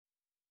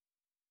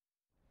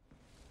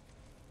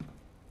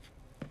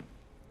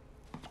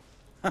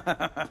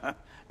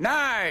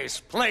Nice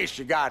place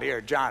you got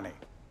here, Johnny.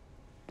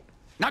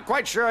 Not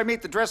quite sure I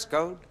meet the dress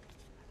code,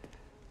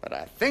 but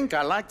I think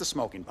I like the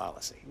smoking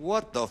policy.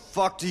 What the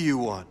fuck do you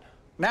want?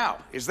 Now,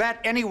 is that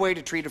any way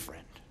to treat a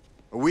friend?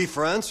 Are we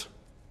friends?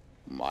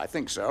 Well, I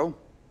think so.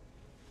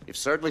 You've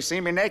certainly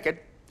seen me naked.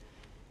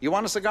 You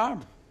want a cigar?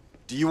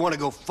 Do you want to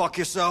go fuck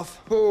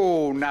yourself?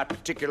 Oh, not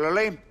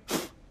particularly.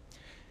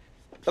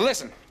 But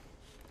listen,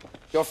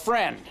 your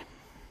friend,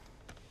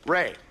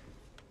 Ray,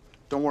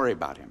 don't worry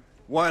about him.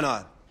 Why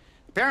not?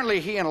 Apparently,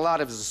 he and a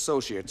lot of his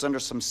associates under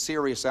some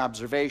serious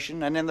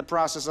observation and in the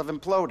process of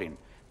imploding.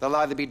 They'll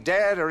either be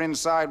dead or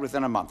inside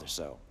within a month or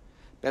so.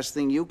 Best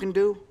thing you can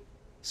do,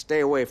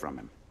 stay away from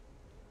him.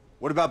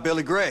 What about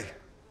Billy Gray?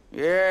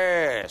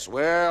 Yes,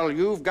 well,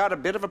 you've got a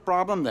bit of a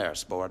problem there,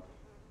 sport.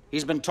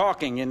 He's been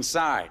talking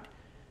inside.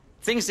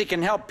 Thinks he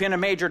can help pin a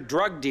major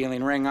drug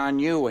dealing ring on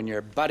you and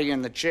your buddy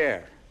in the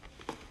chair.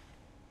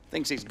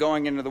 Thinks he's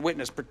going into the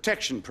witness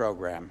protection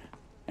program.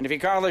 And if he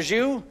collars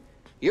you,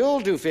 you'll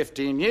do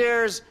 15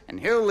 years, and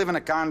he'll live in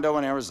a condo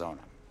in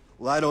Arizona.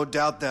 Well, I don't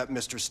doubt that,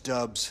 Mr.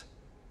 Stubbs.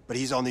 But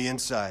he's on the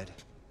inside.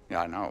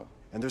 Yeah, I know.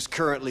 And there's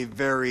currently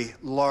very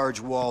large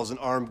walls and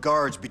armed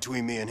guards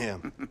between me and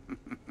him.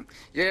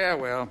 Yeah,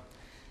 well,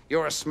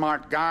 you're a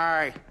smart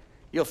guy.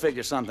 You'll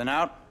figure something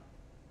out.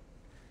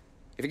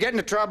 If you get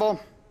into trouble,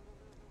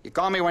 you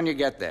call me when you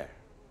get there.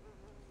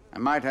 I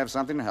might have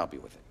something to help you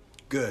with it.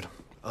 Good.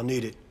 I'll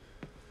need it.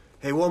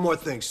 Hey, one more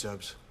thing,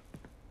 Stubbs.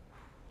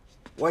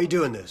 Why are you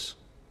doing this?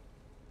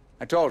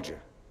 I told you.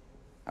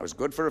 I was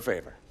good for a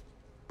favor.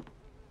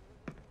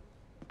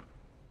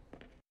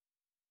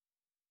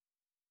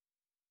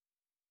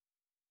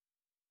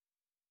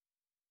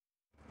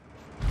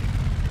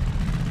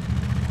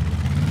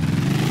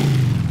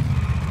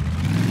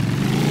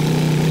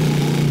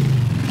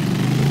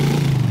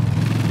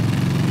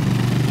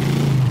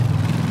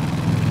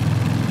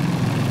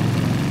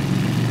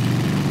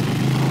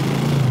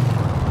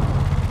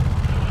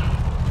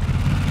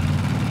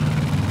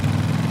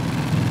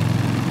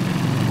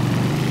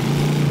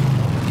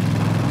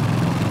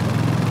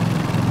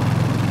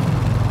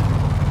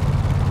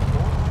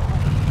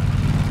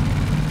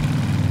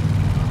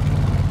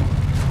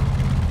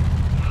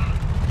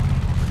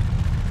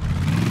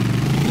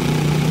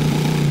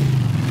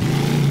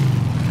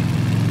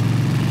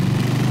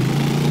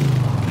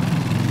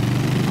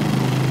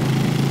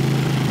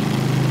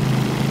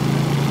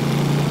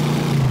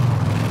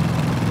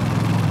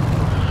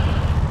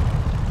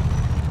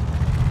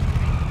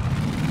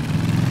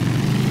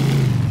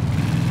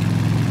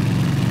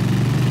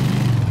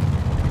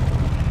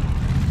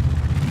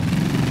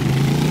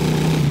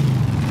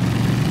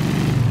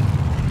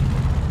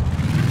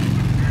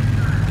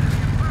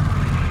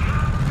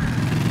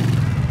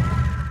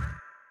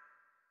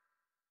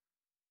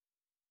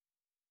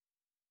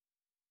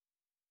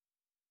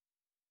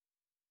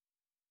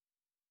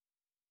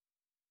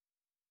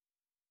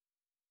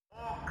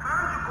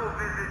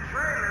 Visit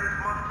trailers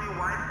must be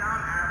wiped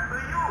down after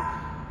use.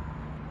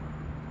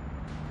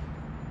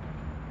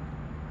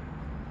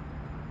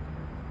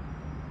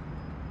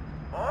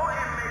 All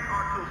inmates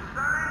are to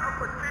sign a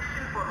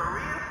petition for the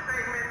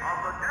reinstatement of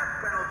the death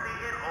penalty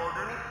in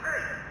Alderney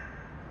State.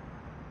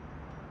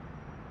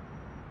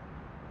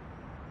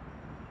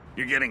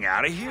 You're getting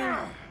out of here?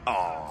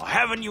 Oh,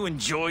 haven't you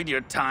enjoyed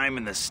your time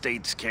in the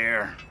state's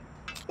care?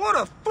 What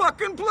a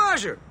fucking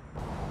pleasure!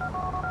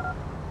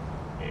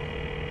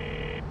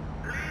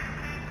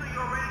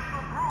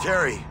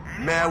 Terry,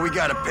 man, we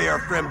gotta pay our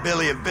friend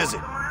Billy a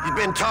visit. He's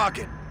been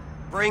talking.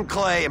 Bring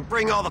Clay and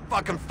bring all the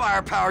fucking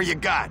firepower you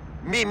got.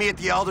 Meet me at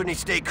the Alderney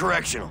State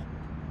Correctional.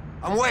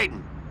 I'm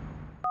waiting.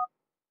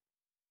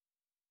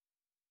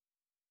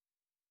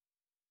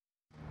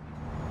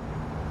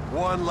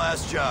 One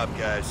last job,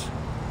 guys.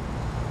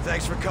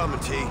 Thanks for coming,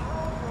 T.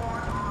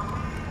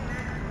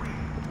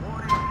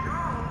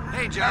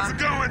 Hey, John. How's it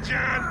going,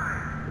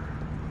 John?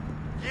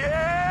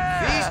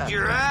 Yeah! Feast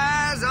your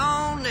eyes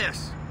on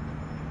this.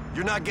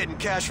 You're not getting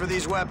cash for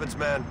these weapons,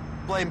 man.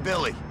 Blame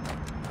Billy.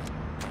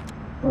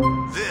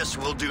 This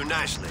will do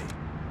nicely.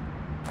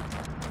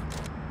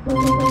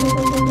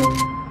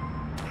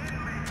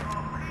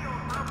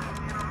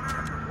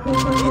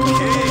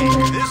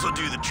 Okay, this'll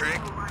do the trick.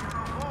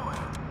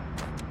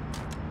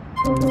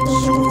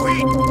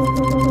 Sweet!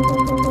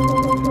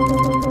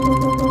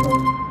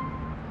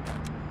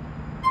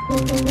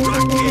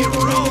 Rock and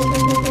roll!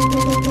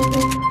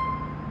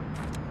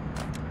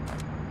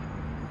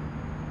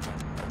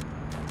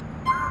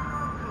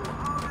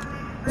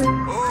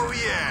 Oh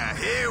yeah,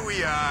 here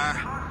we are.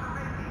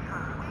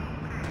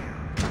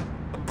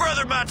 A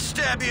brother might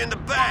stab you in the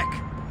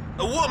back.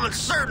 A woman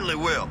certainly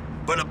will.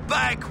 But a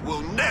bike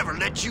will never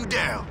let you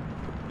down.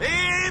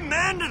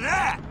 Amen to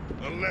that!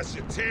 Unless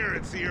you're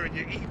Terrence here and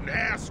you're eating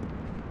ass.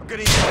 I'm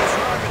gonna use this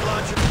rocket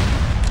launcher.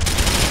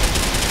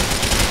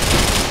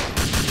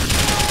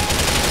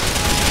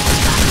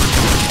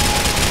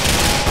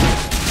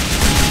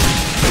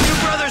 You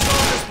brothers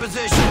hold this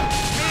position.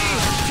 Me,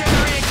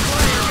 Terry, and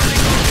Clay are gonna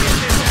go get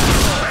this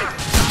asshole.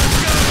 Let's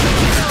go,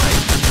 Billy!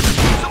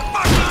 He's a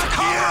fucking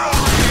car!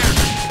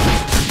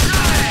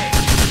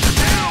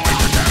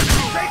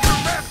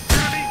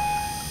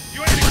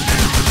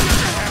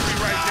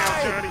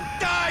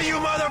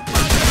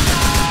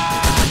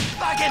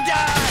 fucking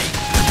die!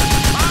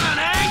 I'm an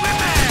angry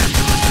man!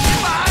 Get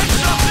behind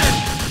something!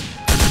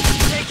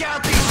 Take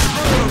out these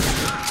screws!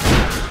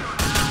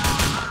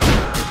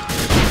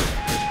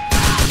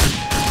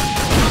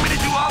 Want me to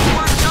do all the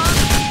work, John?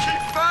 Keep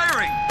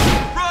firing!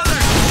 Brother,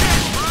 shit!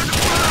 Learn to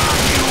put on,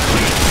 you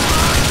weak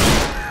fuck!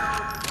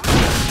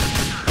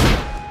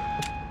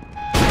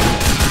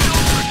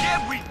 Don't forget,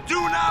 we do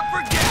not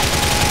forget!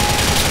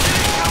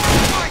 Ain't coming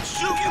to fight,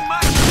 shoot you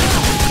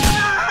myself!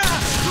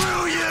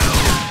 Screw you!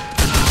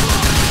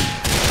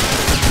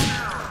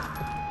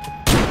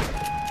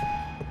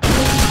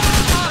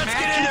 Let's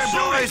get in there,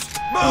 boys!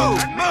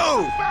 Move!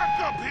 Move! Back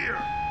up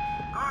here!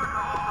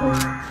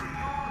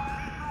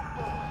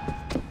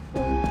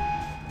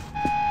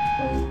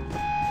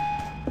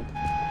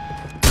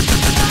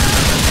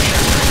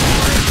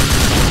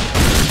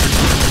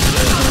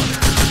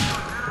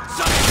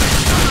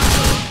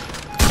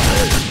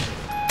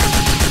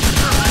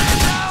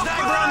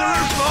 Sniper on the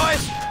roof,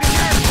 boys! Be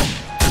careful!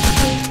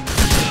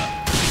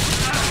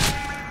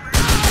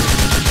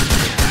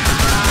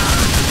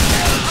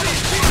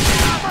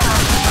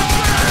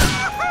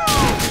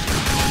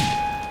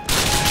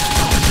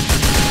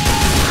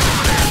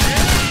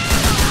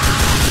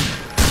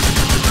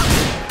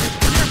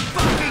 You're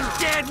fucking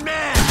dead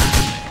men!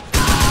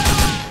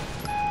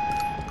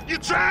 You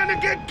trying to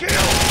get killed?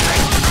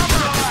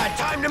 All right,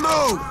 time to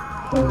move!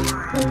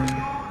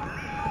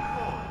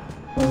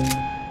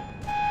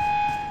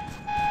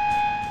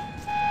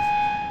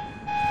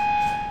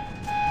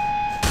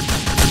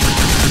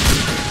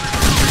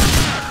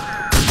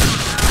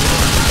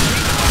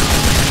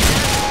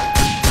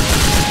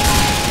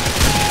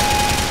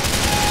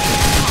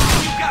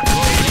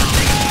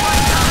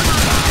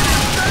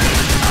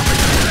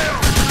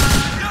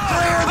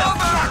 Clear the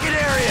fucking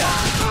area!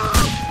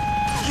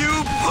 You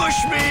push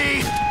me!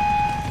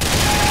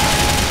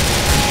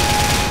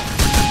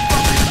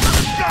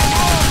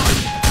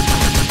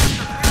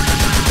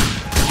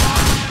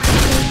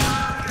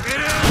 Get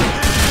in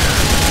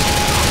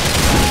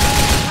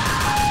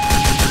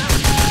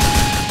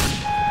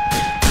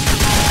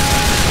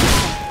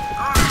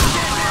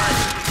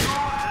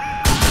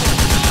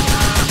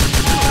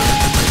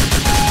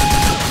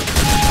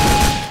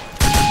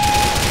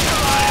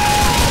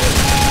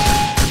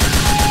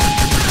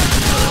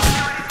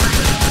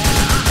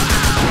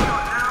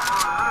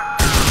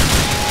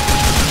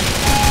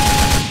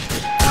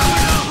You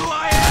know who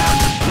I am?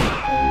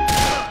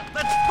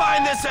 Let's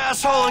find this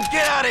asshole and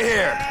get out of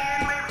here!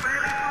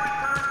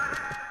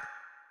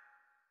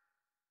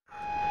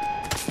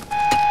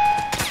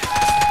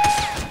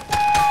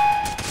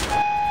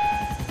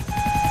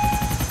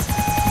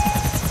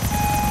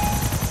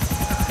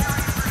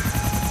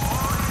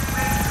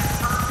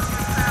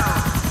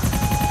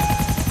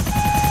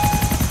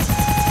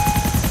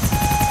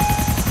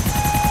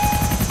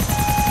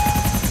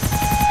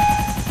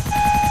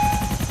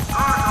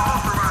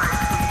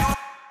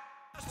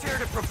 Just here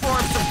to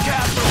perform some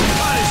capital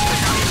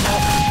punishment, people.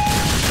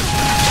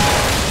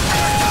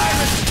 Our time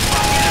is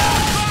fucking up.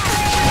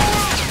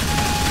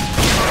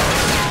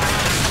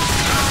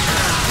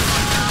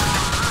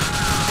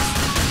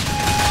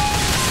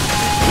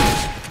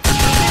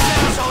 These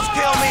assholes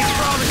kill me,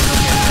 promise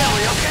you'll get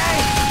Billy, okay?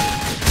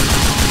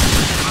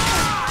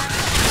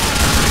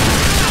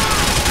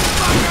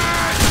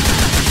 Fuckers!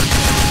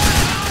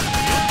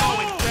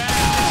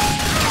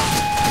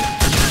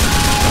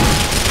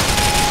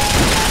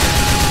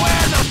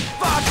 Where the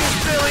fuck is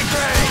Billy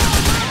Gray?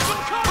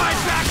 My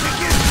back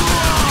against the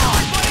wall!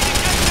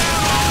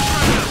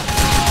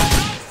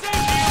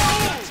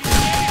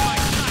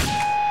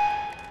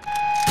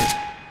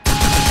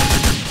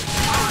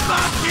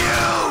 Fuck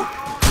you!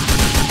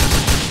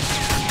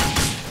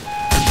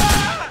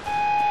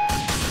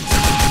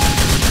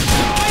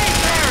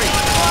 Barry,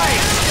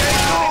 quiet, stay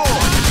cool!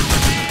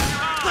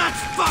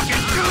 Let's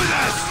fucking do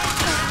this!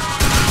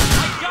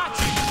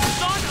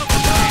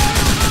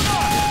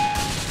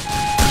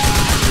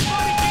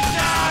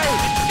 Die!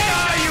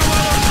 Die, you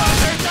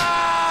motherfucker!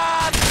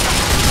 Die!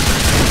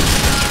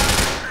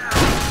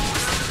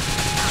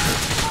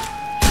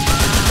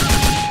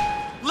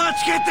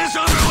 Let's get this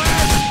over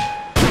with!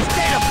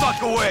 Stay the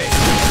fuck away! I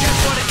just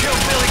want to kill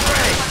Billy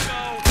Gray!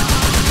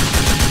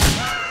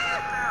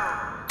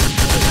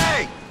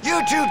 Hey, you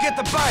two get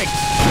the bikes!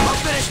 I'll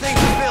finish things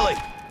with Billy!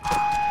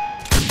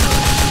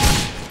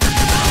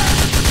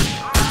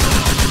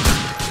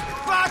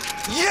 Fuck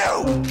you!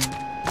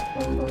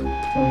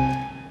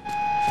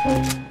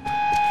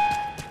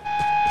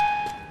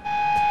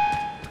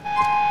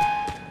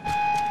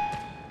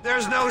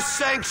 There's no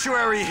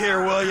sanctuary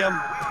here, William.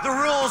 The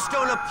rules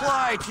don't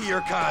apply to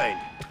your kind.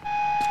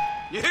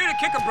 You here to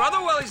kick a brother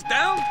while he's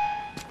down?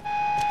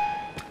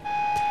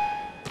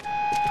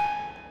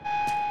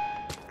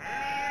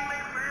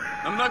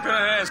 I'm not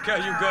gonna ask how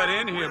you got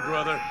in here,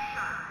 brother.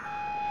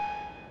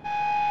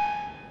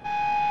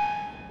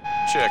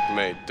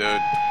 Checkmate,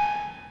 dude.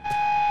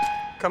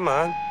 Come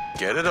on,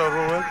 get it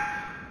over with.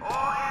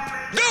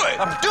 Do it!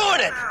 I'm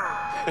doing it!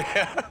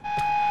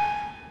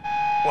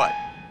 What?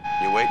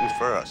 You waiting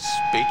for a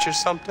speech or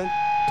something?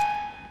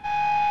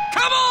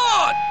 Come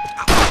on!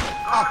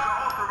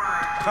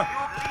 Authorized to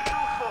use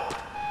lethal force.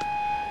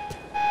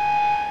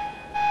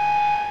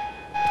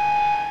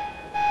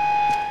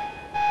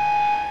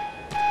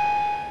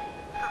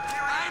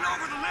 I ain't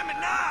over the limit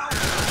now.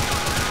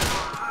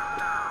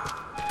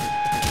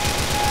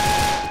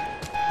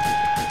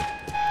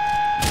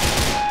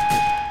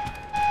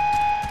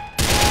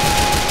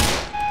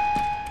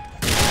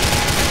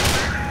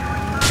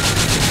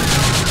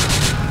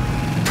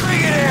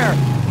 Bring it here!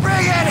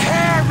 Bring it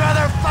here,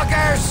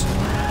 motherfuckers!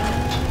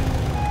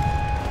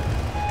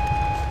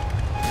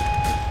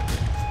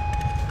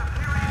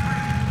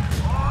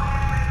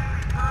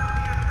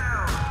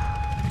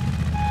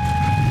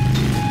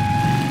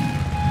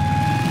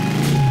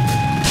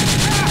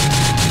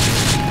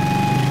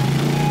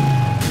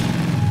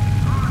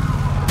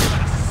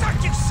 Suck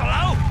you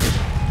slow!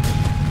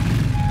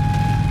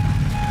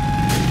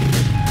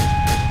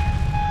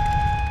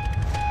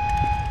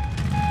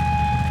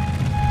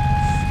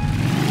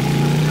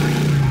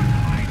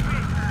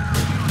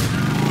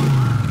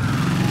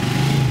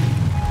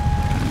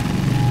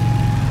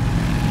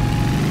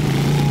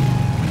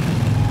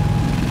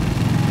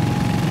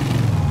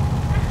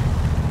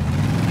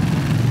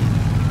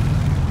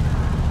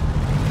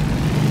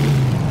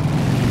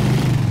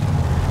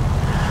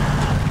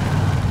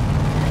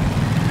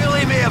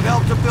 Billy may have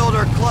helped to build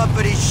our club,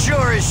 but he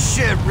sure as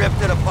shit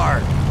ripped it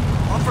apart.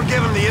 I'll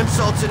forgive him the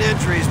insults and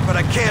injuries, but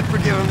I can't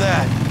forgive him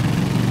that.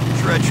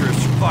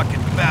 Treacherous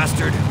fucking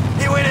bastard.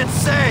 He went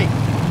insane!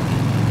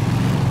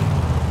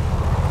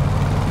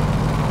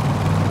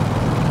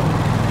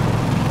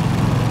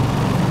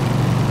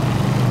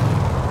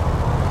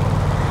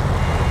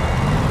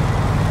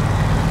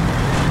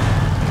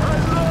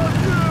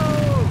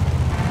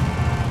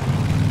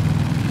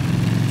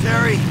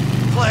 Terry,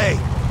 Clay,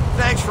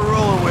 thanks for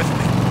rolling with me.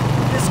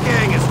 This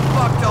gang is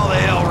fucked all the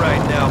hell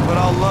right now, but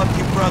I'll love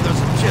you brothers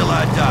until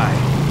I die.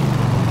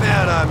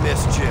 Man, I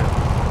miss Jim.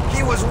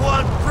 He was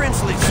one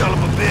princely son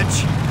of a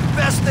bitch.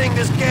 Best thing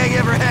this gang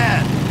ever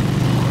had.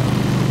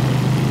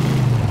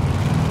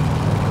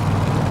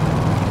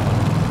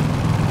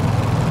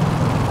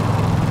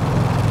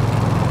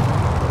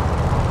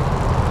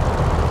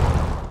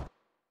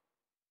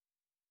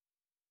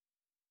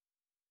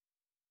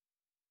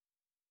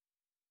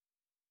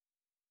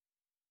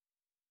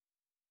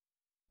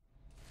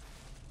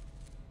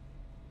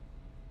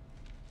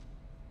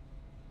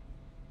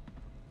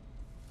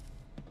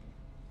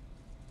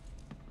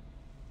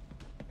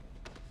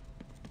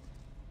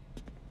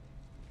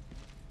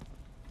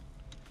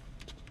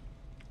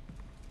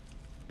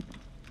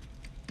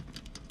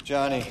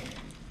 Johnny.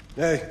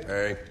 Hey.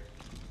 Hey.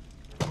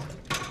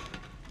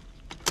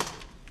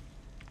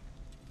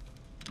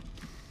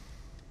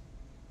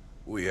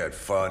 We had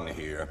fun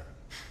here.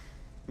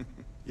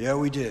 Yeah,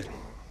 we did.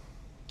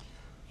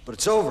 But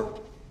it's over.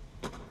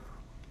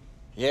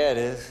 Yeah, it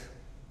is.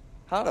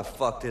 How the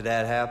fuck did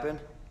that happen?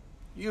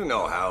 You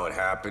know how it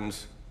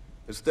happens.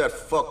 It's that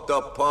fucked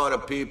up part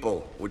of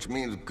people, which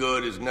means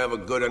good is never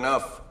good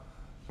enough.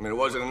 I mean, it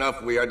wasn't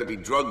enough we had to be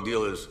drug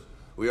dealers.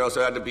 We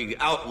also had to be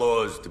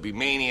outlaws, to be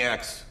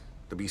maniacs,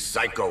 to be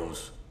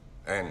psychos,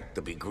 and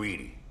to be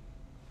greedy.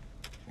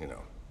 You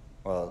know.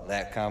 Well,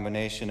 that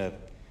combination of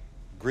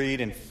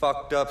greed and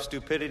fucked up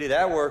stupidity,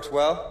 that works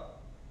well.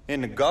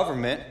 In the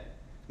government,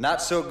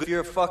 not so good if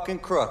you're a fucking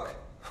crook.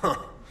 Huh.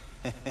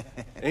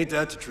 Ain't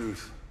that the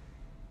truth?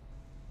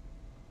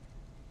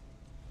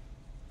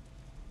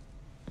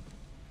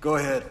 Go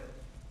ahead.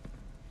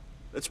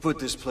 Let's put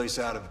this place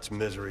out of its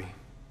misery.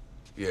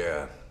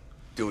 Yeah,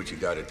 do what you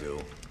gotta do.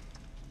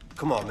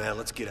 Come on, man,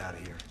 let's get out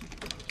of here.